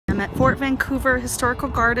I'm at Fort Vancouver Historical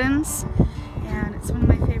Gardens, and it's one of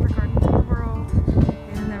my favorite gardens in the world.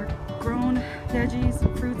 And they're grown veggies,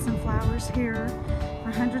 fruits, and flowers here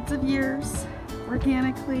for hundreds of years,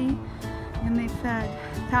 organically, and they fed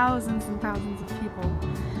thousands and thousands of people.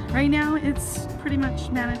 Right now, it's pretty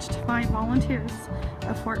much managed by volunteers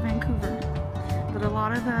of Fort Vancouver, but a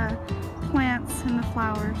lot of the plants and the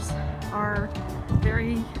flowers are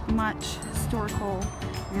very much historical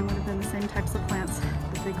and would have been the same types of plants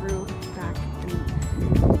that they grew back in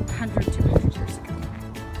 100, 200 years ago.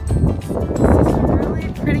 So this is a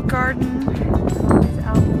really pretty garden. It's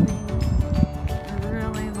outbuilding. I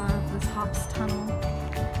really love this hops tunnel.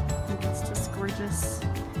 I think it's just gorgeous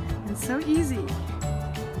and so easy.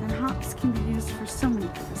 And hops can be used for so many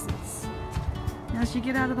purposes. Now, as you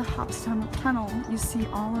get out of the hops tunnel, you see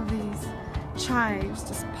all of these chives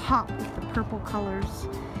just pop with the purple colors.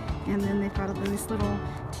 And then they've got all these little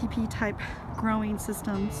teepee type growing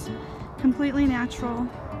systems. Completely natural.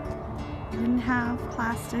 They didn't have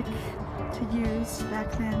plastic to use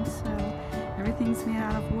back then, so everything's made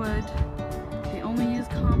out of wood. They only use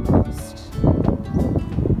compost.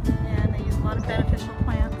 And they use a lot of beneficial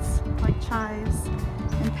plants like chives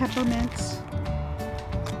and peppermint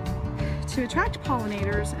to attract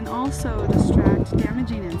pollinators and also distract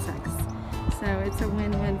damaging insects. So it's a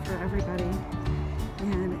win-win for everybody.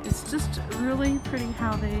 And it's just really pretty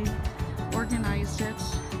how they organized it.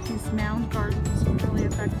 These mound gardens are really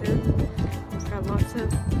effective. They've got lots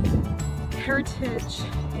of heritage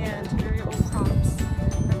and very old crops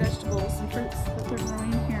and vegetables and fruits that they're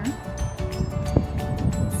growing here.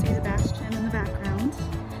 You can see the bastion in the background.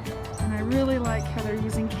 And I really like how they're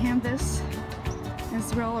using canvas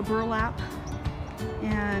as well as burlap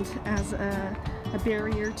and as a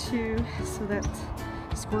barrier too, so that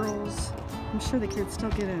squirrels, I'm sure the kids still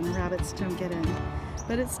get in, rabbits don't get in,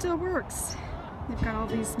 but it still works. They've got all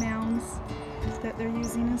these mounds that they're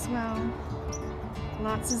using as well.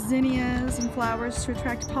 Lots of zinnias and flowers to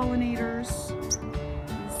attract pollinators.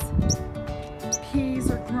 These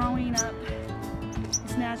peas are growing up,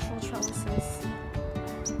 these natural trellises.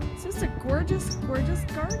 It's just a gorgeous, gorgeous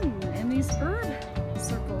garden, and these herb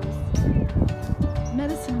circles,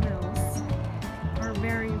 medicine wheels, are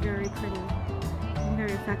very, very pretty and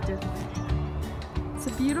very effective. It's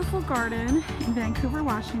a beautiful garden in Vancouver,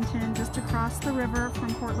 Washington, just across the river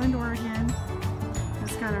from Portland, Oregon.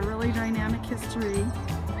 It's got a really dynamic history,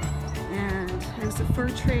 and there's a fur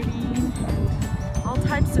trading and all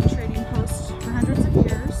types of trading posts for hundreds of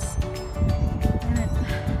years. And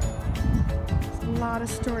there's a lot of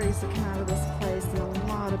stories that come out of this place, and a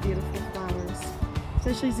lot of beautiful flowers,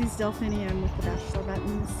 especially these delphinium with the bachelor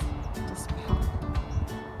buttons. Just pop.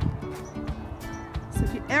 So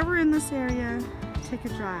if you're ever in this area, take a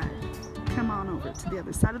drive. Come on over to the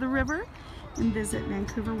other side of the river and visit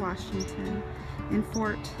Vancouver, Washington, in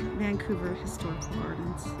Fort Vancouver Historical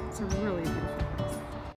Gardens. It's a really